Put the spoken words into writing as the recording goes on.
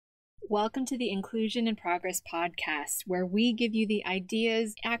Welcome to the Inclusion in Progress podcast, where we give you the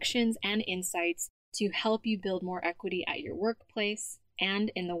ideas, actions, and insights to help you build more equity at your workplace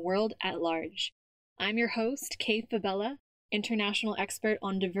and in the world at large. I'm your host, Kay Fabella, international expert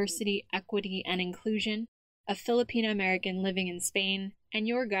on diversity, equity, and inclusion, a Filipino-American living in Spain, and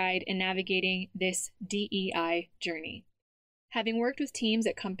your guide in navigating this DEI journey. Having worked with teams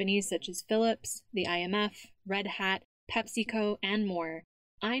at companies such as Philips, the IMF, Red Hat, PepsiCo, and more,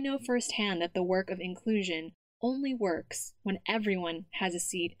 I know firsthand that the work of inclusion only works when everyone has a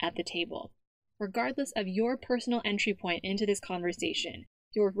seat at the table. Regardless of your personal entry point into this conversation,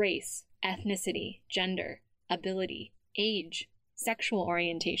 your race, ethnicity, gender, ability, age, sexual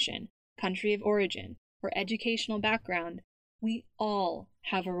orientation, country of origin, or educational background, we all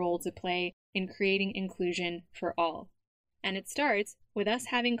have a role to play in creating inclusion for all. And it starts with us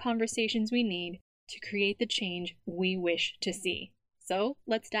having conversations we need to create the change we wish to see. So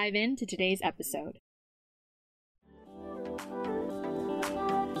let's dive into today's episode.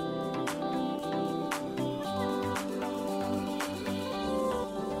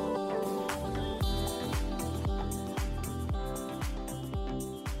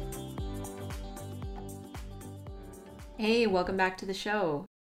 Hey, welcome back to the show.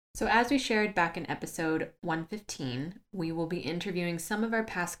 So as we shared back in episode 115, we will be interviewing some of our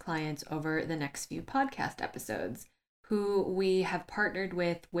past clients over the next few podcast episodes, who we have partnered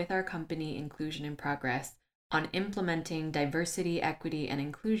with our company Inclusion in Progress on implementing diversity, equity, and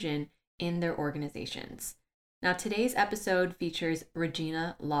inclusion in their organizations. Now today's episode features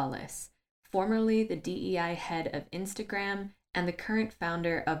Regina Lawless, formerly the DEI head of Instagram and the current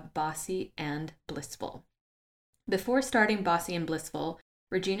founder of Bossy and Blissful. Before starting Bossy and Blissful,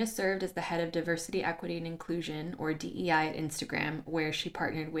 Regina served as the head of Diversity, Equity, and Inclusion, or DEI at Instagram, where she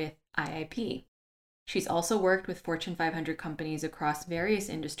partnered with IIP. She's also worked with Fortune 500 companies across various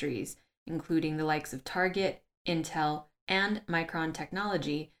industries, including the likes of Target, Intel, and Micron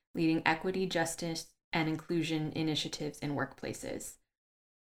Technology, leading equity, justice, and inclusion initiatives in workplaces.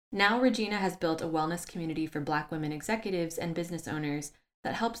 Now, Regina has built a wellness community for Black women executives and business owners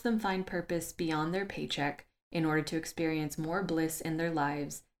that helps them find purpose beyond their paycheck in order to experience more bliss in their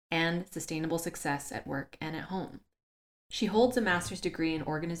lives and sustainable success at work and at home. She holds a master's degree in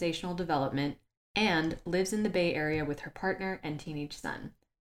organizational development and lives in the Bay Area with her partner and teenage son.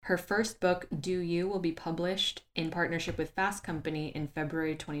 Her first book, Do You, will be published in partnership with Fast Company in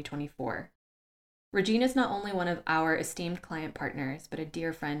February 2024. Regina is not only one of our esteemed client partners, but a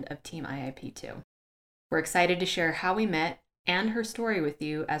dear friend of Team IIP too. We're excited to share how we met and her story with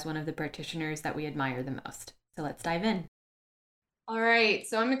you as one of the practitioners that we admire the most. So let's dive in. All right,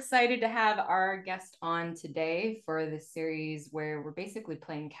 so I'm excited to have our guest on today for this series where we're basically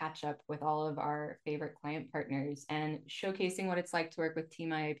playing catch up with all of our favorite client partners and showcasing what it's like to work with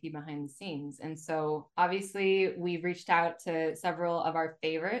Team IIP behind the scenes. And so obviously we've reached out to several of our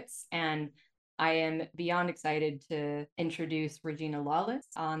favorites, and I am beyond excited to introduce Regina Lawless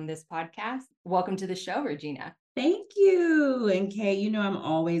on this podcast. Welcome to the show, Regina. Thank you. And Kay, I'm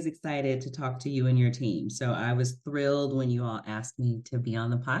always excited to talk to you and your team. So I was thrilled when you all asked me to be on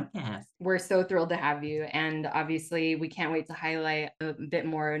the podcast. We're so thrilled to have you. And obviously, we can't wait to highlight a bit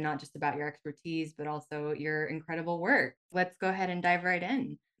more, not just about your expertise, but also your incredible work. Let's go ahead and dive right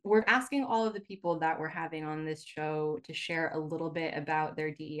in. We're asking all of the people that we're having on this show to share a little bit about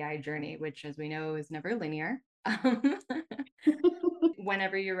their DEI journey, which, as we know, is never linear.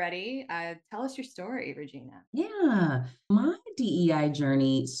 Whenever you're ready, tell us your story, Regina. Yeah, my DEI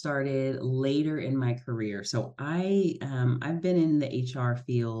journey started later in my career. So I've been in the HR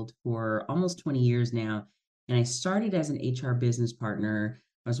field for almost 20 years now, and I started as an HR business partner.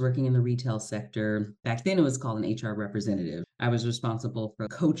 I was working in the retail sector. Back then, it was called an HR representative. I was responsible for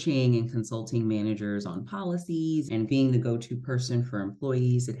coaching and consulting managers on policies and being the go-to person for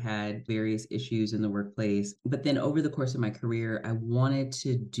employees that had various issues in the workplace. But then over the course of my career, I wanted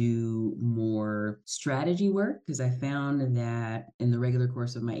to do more strategy work because I found that in the regular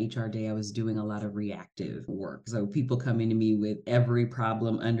course of my HR day, I was doing a lot of reactive work. So people coming to me with every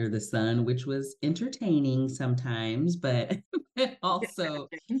problem under the sun, which was entertaining sometimes, but also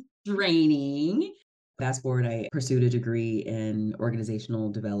draining. Fast forward, I pursued a degree in organizational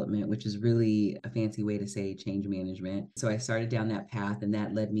development, which is really a fancy way to say change management. So I started down that path, and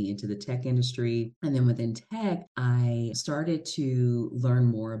that led me into the tech industry. And then within tech, I started to learn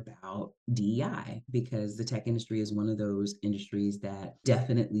more about DEI because the tech industry is one of those industries that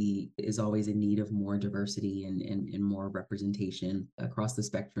definitely is always in need of more diversity and more representation across the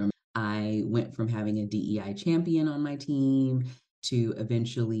spectrum. I went from having a DEI champion on my team to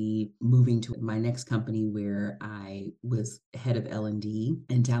eventually moving to my next company where I was head of L&D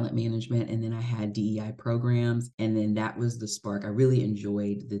and talent management. And then I had DEI programs. And then that was the spark. I really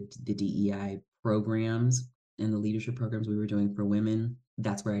enjoyed the DEI programs and the leadership programs we were doing for women.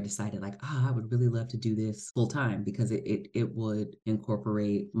 That's where I decided, like, I would really love to do this full time because it would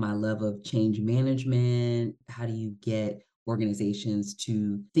incorporate my love of change management. How do you get organizations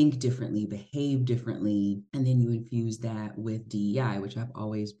to think differently, behave differently, and then you infuse that with DEI, which I've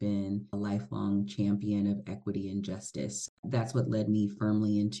always been a lifelong champion of equity and justice. That's what led me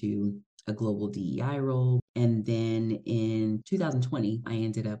firmly into a global DEI role. And then in 2020, I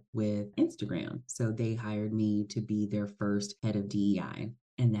ended up with Instagram. So they hired me to be their first head of DEI.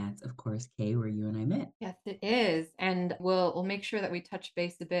 And that's, of course, Kay, where you and I met. Yes, it is. And we'll make sure that we touch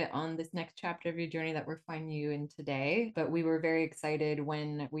base a bit on this next chapter of your journey that we're finding you in today. But we were very excited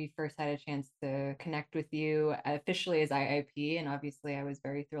when we first had a chance to connect with you officially as IIP. And obviously I was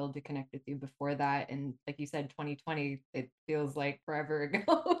very thrilled to connect with you before that. And like you said, 2020, it feels like forever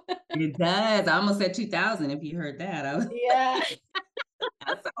ago. It does. I almost said 2000 if you heard that. Yeah.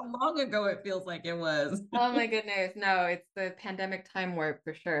 That's how long ago it feels like it was. Oh my goodness. No, it's the pandemic time warp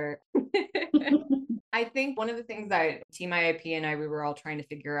for sure. I think one of the things that Team IIP and I, we were all trying to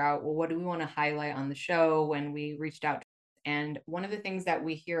figure out, well, what do we want to highlight on the show when we reached out? And one of the things that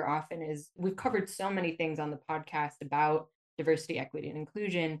we hear often is we've covered so many things on the podcast about diversity, equity, and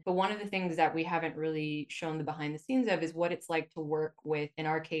inclusion. But one of the things that we haven't really shown the behind the scenes of is what it's like to work with, in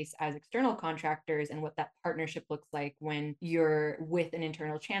our case, as external contractors, and what that partnership looks like when you're with an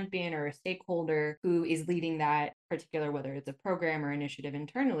internal champion or a stakeholder who is leading that particular, whether it's a program or initiative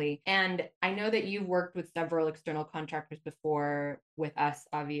internally. And I know that you've worked with several external contractors before, with us,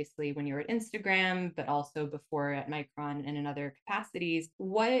 obviously, when you were at Instagram, but also before at Micron and in other capacities.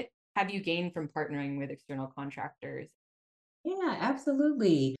 What have you gained from partnering with external contractors? Yeah,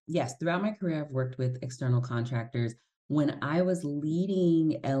 absolutely. Yes, throughout my career, I've worked with external contractors. When I was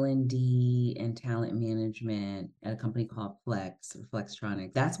leading L&D and talent management at a company called Flex or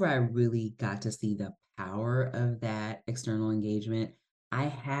Flextronics, that's where I really got to see the power of that external engagement. I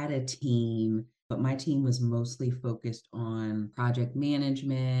had a team, but my team was mostly focused on project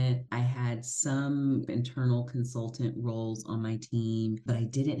management. I had some internal consultant roles on my team, but I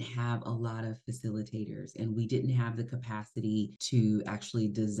didn't have a lot of facilitators, and we didn't have the capacity to actually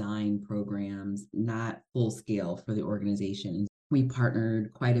design programs, not full scale for the organization. We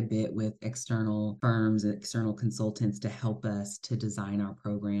partnered quite a bit with external firms and external consultants to help us to design our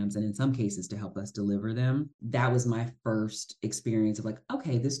programs, and in some cases to help us deliver them. That was my first experience of, like,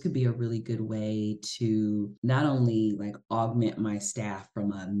 okay, this could be a really good way to not only like augment my staff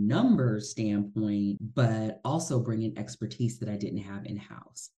from a numbers standpoint, but also bring in expertise that I didn't have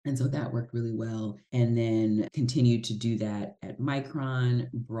in-house. And so that worked really well. And then continued to do that at Micron,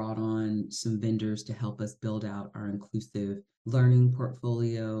 brought on some vendors to help us build out our inclusive learning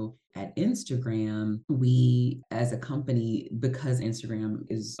portfolio. At Instagram, we as a company, because Instagram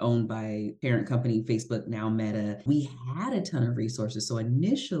is owned by parent company Facebook, now Meta, we had a ton of resources. So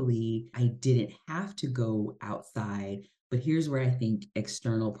initially, I didn't have to go outside. But here's where I think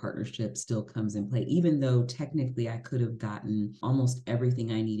external partnership still comes in play. Even though technically I could have gotten almost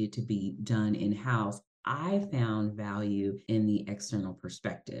everything I needed to be done in-house, I found value in the external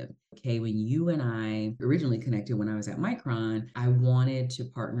perspective. Okay, when you and I originally connected when I was at Micron, I wanted to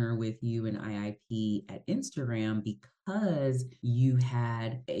partner with you and IIP at Instagram because you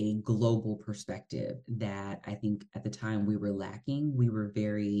had a global perspective that I think at the time we were lacking. We were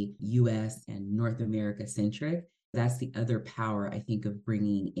very US and North America centric. That's the other power, I think, of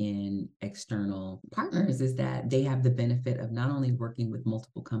bringing in external partners, is that they have the benefit of not only working with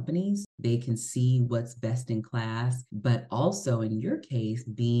multiple companies, they can see what's best in class, but also in your case,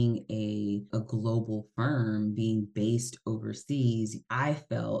 being a global firm, being based overseas, I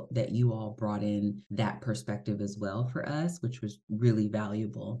felt that you all brought in that perspective as well for us, which was really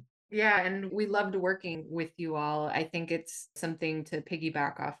valuable. Yeah, and we loved working with you all. I think it's something to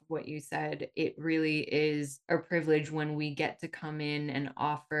piggyback off of what you said. It really is a privilege when we get to come in and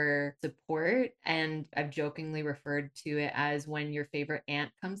offer support. And I've jokingly referred to it as when your favorite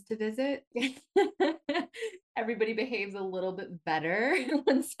aunt comes to visit. Everybody behaves a little bit better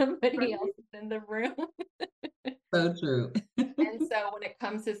when somebody else is in the room. So true. And so when it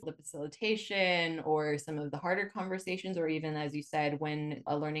comes to the facilitation or some of the harder conversations, or even as you said, when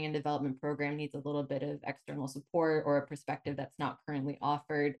a learning and development program needs a little bit of external support or a perspective that's not currently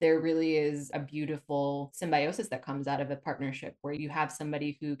offered, there really is a beautiful symbiosis that comes out of a partnership where you have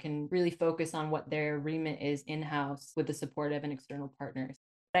somebody who can really focus on what their remit is in-house with the support of an external partner.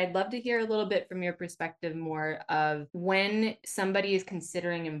 I'd love to hear a little bit from your perspective more of when somebody is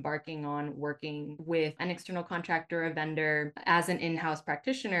considering embarking on working with an external contractor or vendor as an in-house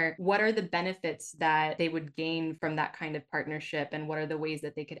practitioner, what are the benefits that they would gain from that kind of partnership? And what are the ways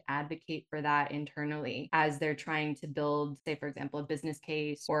that they could advocate for that internally as they're trying to build, say, for example, a business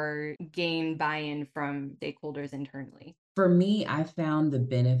case or gain buy-in from stakeholders internally? For me, I found the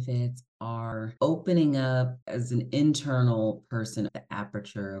benefits are opening up as an internal person the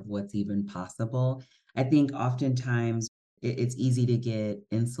aperture of what's even possible. I think oftentimes it's easy to get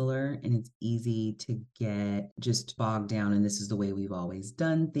insular and it's easy to get just bogged down. And this is the way we've always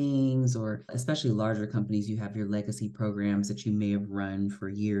done things, or especially larger companies, you have your legacy programs that you may have run for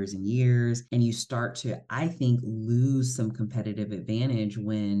years and years. And you start to, I think, lose some competitive advantage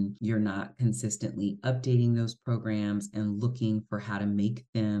when you're not consistently updating those programs and looking for how to make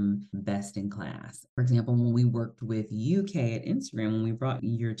them best in class. For example, when we worked with UK at Instagram, when we brought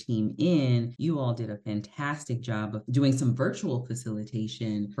your team in, you all did a fantastic job of doing some virtual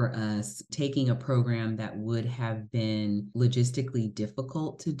facilitation for us, taking a program that would have been logistically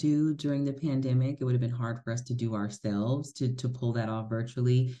difficult to do during the pandemic. It would have been hard for us to do ourselves to pull that off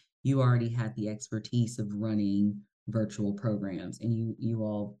virtually. You already had the expertise of running virtual programs and you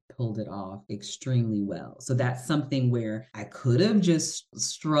all pulled it off extremely well. So that's something where I could have just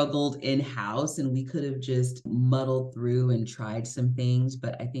struggled in-house and we could have just muddled through and tried some things,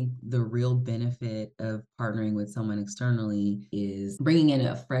 but I think the real benefit of partnering with someone externally is bringing in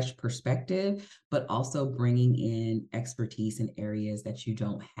a fresh perspective, but also bringing in expertise in areas that you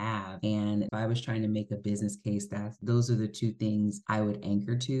don't have. And if I was trying to make a business case, those are the two things I would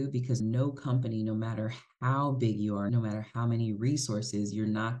anchor to, because no company, no matter how big you are, no matter how many resources, you're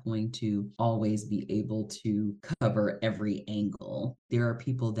not going to always be able to cover every angle. There are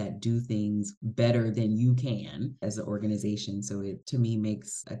people that do things better than you can as an organization. So it, to me,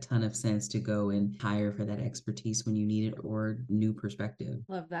 makes a ton of sense to go and hire for that expertise when you need it or new perspective.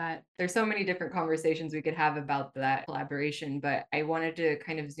 Love that. There's so many different conversations we could have about that collaboration, but I wanted to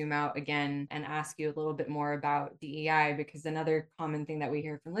kind of zoom out again and ask you a little bit more about DEI, because another common thing that we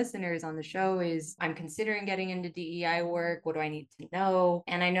hear from listeners on the show is, I'm considering getting into DEI work. What do I need to know?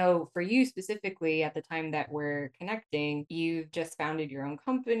 And I know for you specifically, at the time that we're connecting, you've just founded your own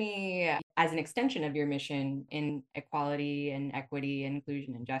company as an extension of your mission in equality and equity,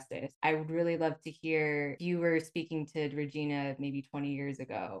 inclusion and justice. I would really love to hear, if you were speaking to Regina maybe 20 years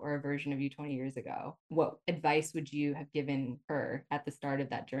ago, or a version of you 20 years ago, what advice would you have given her at the start of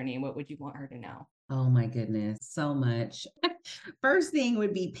that journey? And what would you want her to know? Oh my goodness, so much. First thing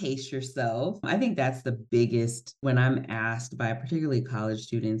would be pace yourself. I think that's the biggest when I'm asked by particularly college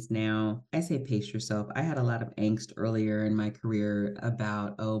students now, I say pace yourself. I had a lot of angst earlier in my career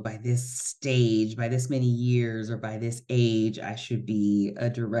about, oh, by this stage, by this many years, or by this age, I should be a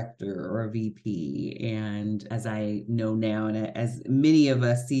director or a VP. And as I know now, and as many of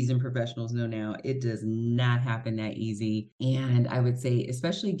us seasoned professionals know now, it does not happen that easy. And I would say,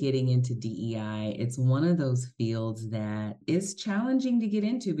 especially getting into DEI, it's one of those fields that is challenging to get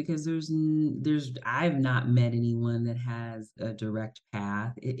into because I've not met anyone that has a direct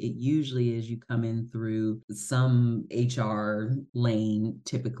path. It usually is you come in through some HR lane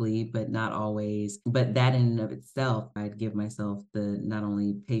typically, but not always. But that in and of itself, I'd give myself the not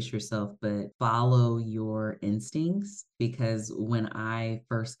only pace yourself, but follow your instincts. Because when I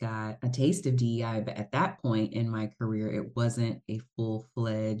first got a taste of DEI, but at that point in my career, it wasn't a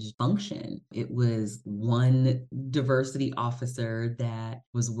full-fledged function. It was one diversity officer that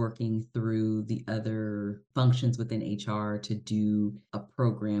was working through the other functions within HR to do a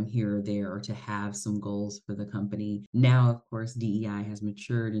program here or there, or to have some goals for the company. Now, of course, DEI has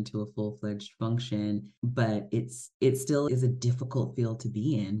matured into a full-fledged function, but it still is a difficult field to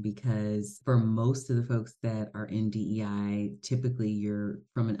be in, because for most of the folks that are in DEI, typically you're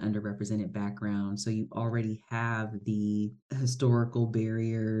from an underrepresented background. So you already have the historical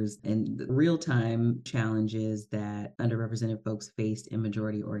barriers and the real-time challenges that underrepresented folks faced in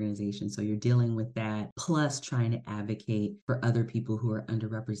majority organizations. So you're dealing with that, plus trying to advocate for other people who are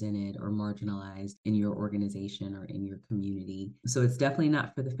underrepresented or marginalized in your organization or in your community. So it's definitely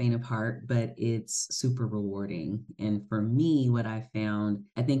not for the faint of heart, but it's super rewarding. And for me, what I found,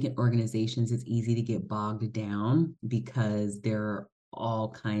 I think in organizations, it's easy to get bogged down because there all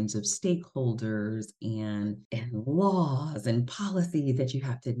kinds of stakeholders and laws and policies that you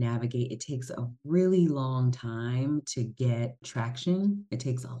have to navigate. It takes a really long time to get traction. It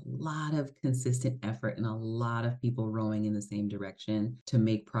takes a lot of consistent effort and a lot of people rowing in the same direction to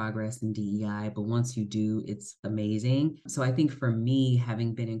make progress in DEI. But once you do, it's amazing. So I think for me,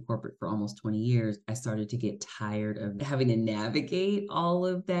 having been in corporate for almost 20 years, I started to get tired of having to navigate all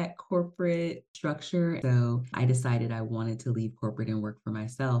of that corporate structure. So I decided I wanted to leave corporate and work for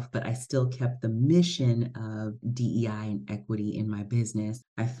myself, but I still kept the mission of DEI and equity in my business.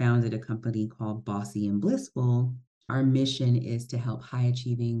 I founded a company called Bossy and Blissful. Our mission is to help high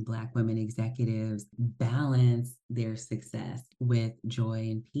achieving Black women executives balance their success with joy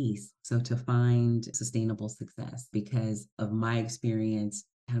and peace. So, to find sustainable success, because of my experience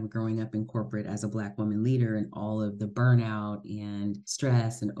kind of growing up in corporate as a Black woman leader and all of the burnout and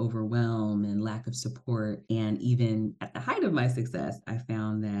stress and overwhelm and lack of support. And even at the height of my success, I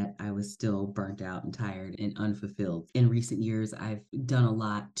found that I was still burnt out and tired and unfulfilled. In recent years, I've done a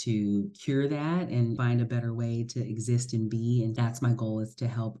lot to cure that and find a better way to exist and be. And that's my goal, is to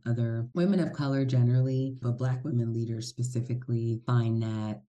help other women of color generally, but Black women leaders specifically, find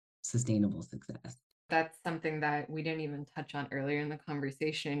that sustainable success. That's something that we didn't even touch on earlier in the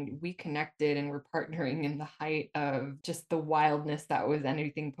conversation. We connected and we're partnering in the height of just the wildness that was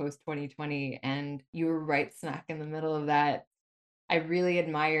anything post 2020. And you were right smack in the middle of that. I really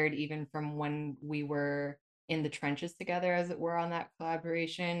admired, even from when we were in the trenches together, as it were, on that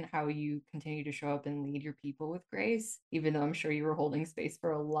collaboration, how you continue to show up and lead your people with grace, even though I'm sure you were holding space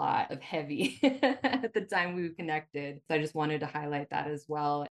for a lot of heavy at the time we connected. So I just wanted to highlight that as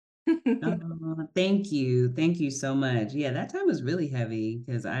well. Oh, thank you. Thank you so much. Yeah, that time was really heavy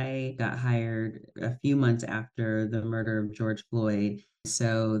because I got hired a few months after the murder of George Floyd.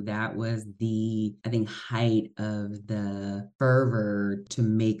 So that was the, I think, height of the fervor to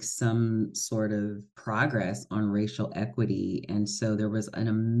make some sort of progress on racial equity. And so there was an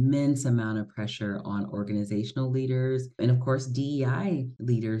immense amount of pressure on organizational leaders and, of course, DEI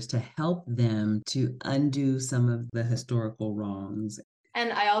leaders to help them to undo some of the historical wrongs.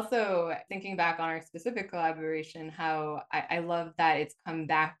 And I also, thinking back on our specific collaboration, how I love that it's come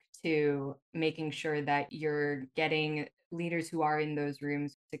back to making sure that you're getting leaders who are in those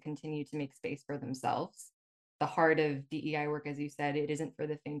rooms to continue to make space for themselves. The heart of DEI work, as you said, it isn't for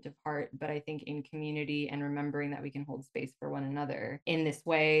the faint of heart, but I think in community and remembering that we can hold space for one another in this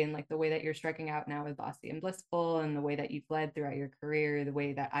way, and like the way that you're striking out now with Bossy and Blissful, and the way that you've led throughout your career, the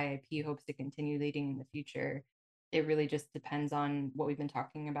way that IIP hopes to continue leading in the future, it really just depends on what we've been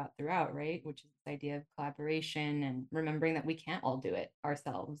talking about throughout, right? Which is this idea of collaboration and remembering that we can't all do it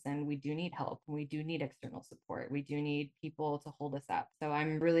ourselves, and we do need help, and we do need external support. We do need people to hold us up. So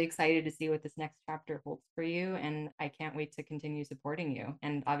I'm really excited to see what this next chapter holds for you, and I can't wait to continue supporting you.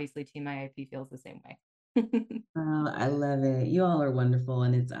 And obviously, Team IIP feels the same way. Oh, I love it. You all are wonderful.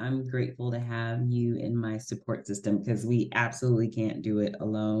 And I'm grateful to have you in my support system because we absolutely can't do it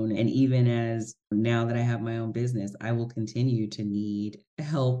alone. And even as now that I have my own business, I will continue to need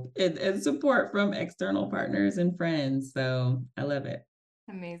help and support from external partners and friends. So I love it.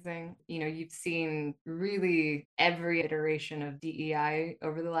 Amazing. You've seen really every iteration of DEI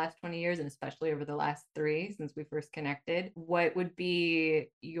over the last 20 years, and especially over the last 3 since we first connected. What would be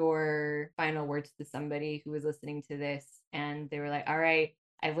your final words to somebody who was listening to this and they were like, all right,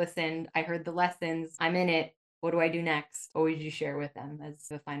 I've listened, I heard the lessons, I'm in it. What do I do next? What would you share with them as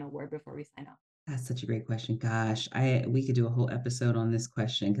the final word before we sign off? That's such a great question. Gosh, we could do a whole episode on this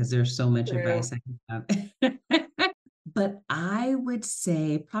question because there's so much True. advice I can have. But I would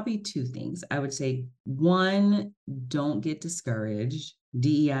say probably two things. I would say one, don't get discouraged.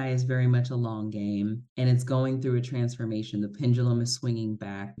 DEI is very much a long game and it's going through a transformation. The pendulum is swinging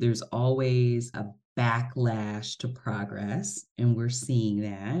back. There's always a backlash to progress, and we're seeing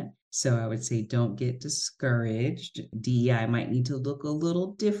that. So I would say don't get discouraged. DEI might need to look a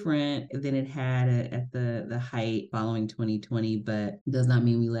little different than it had at the height following 2020, but does not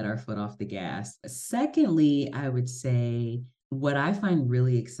mean we let our foot off the gas. Secondly, I would say what I find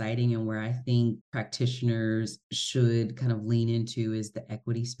really exciting and where I think practitioners should kind of lean into is the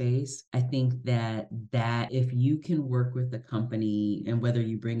equity space. I think that if you can work with a company, and whether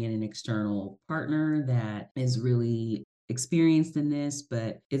you bring in an external partner that is really experienced in this,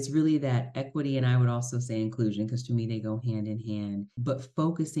 but it's really that equity, and I would also say inclusion, because to me they go hand in hand, but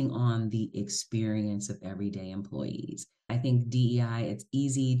focusing on the experience of everyday employees. I think DEI, it's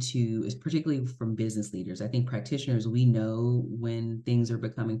easy to, it's particularly from business leaders. I think practitioners, we know when things are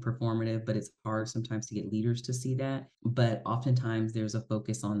becoming performative, but it's hard sometimes to get leaders to see that. But oftentimes there's a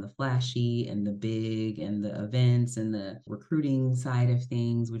focus on the flashy and the big and the events and the recruiting side of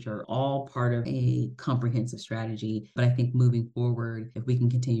things, which are all part of a comprehensive strategy. But I think moving forward, if we can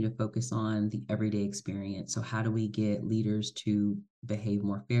continue to focus on the everyday experience, so how do we get leaders to behave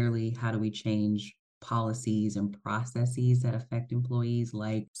more fairly? How do we change policies and processes that affect employees,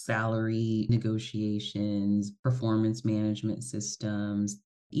 like salary negotiations, performance management systems,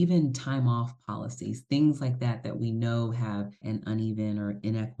 even time off policies, things like that, that we know have an uneven or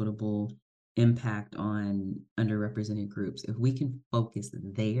inequitable impact on underrepresented groups. If we can focus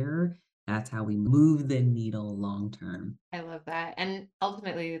there, that's how we move the needle long term. I love that. And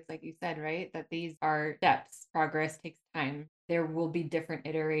ultimately, it's like you said, right? That these are steps. Progress takes time. There will be different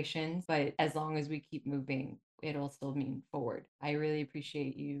iterations, but as long as we keep moving, it'll still mean forward. I really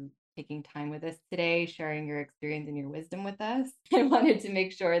appreciate you taking time with us today, sharing your experience and your wisdom with us. I wanted to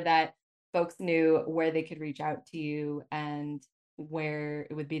make sure that folks knew where they could reach out to you and where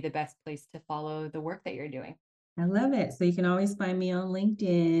it would be the best place to follow the work that you're doing. I love it. So you can always find me on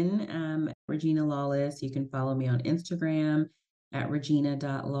LinkedIn, Regina Lawless. You can follow me on Instagram at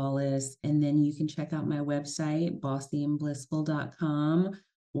regina.lawless. And then you can check out my website, bossyandblissful.com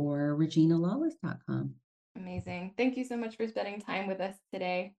or reginalawless.com. Amazing. Thank you so much for spending time with us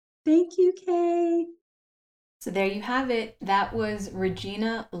today. Thank you, Kay. So there you have it. That was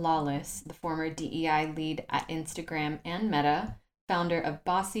Regina Lawless, the former DEI lead at Instagram and Meta, founder of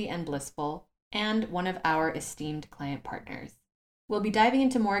Bossy and Blissful, and one of our esteemed client partners. We'll be diving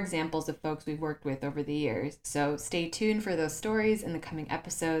into more examples of folks we've worked with over the years, so stay tuned for those stories in the coming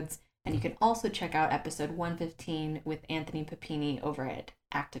episodes, and you can also check out episode 115 with Anthony Papini over at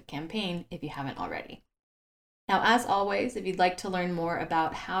Active Campaign if you haven't already. Now, as always, if you'd like to learn more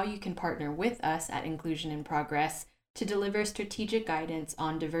about how you can partner with us at Inclusion in Progress to deliver strategic guidance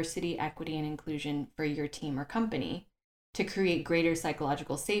on diversity, equity, and inclusion for your team or company, to create greater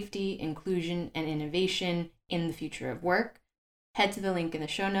psychological safety, inclusion, and innovation in the future of work, head to the link in the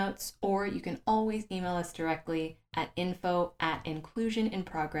show notes, or you can always email us directly at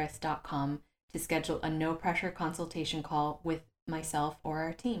info@inclusioninprogress.com to schedule a no-pressure consultation call with myself or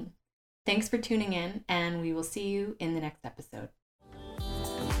our team. Thanks for tuning in, and we will see you in the next episode.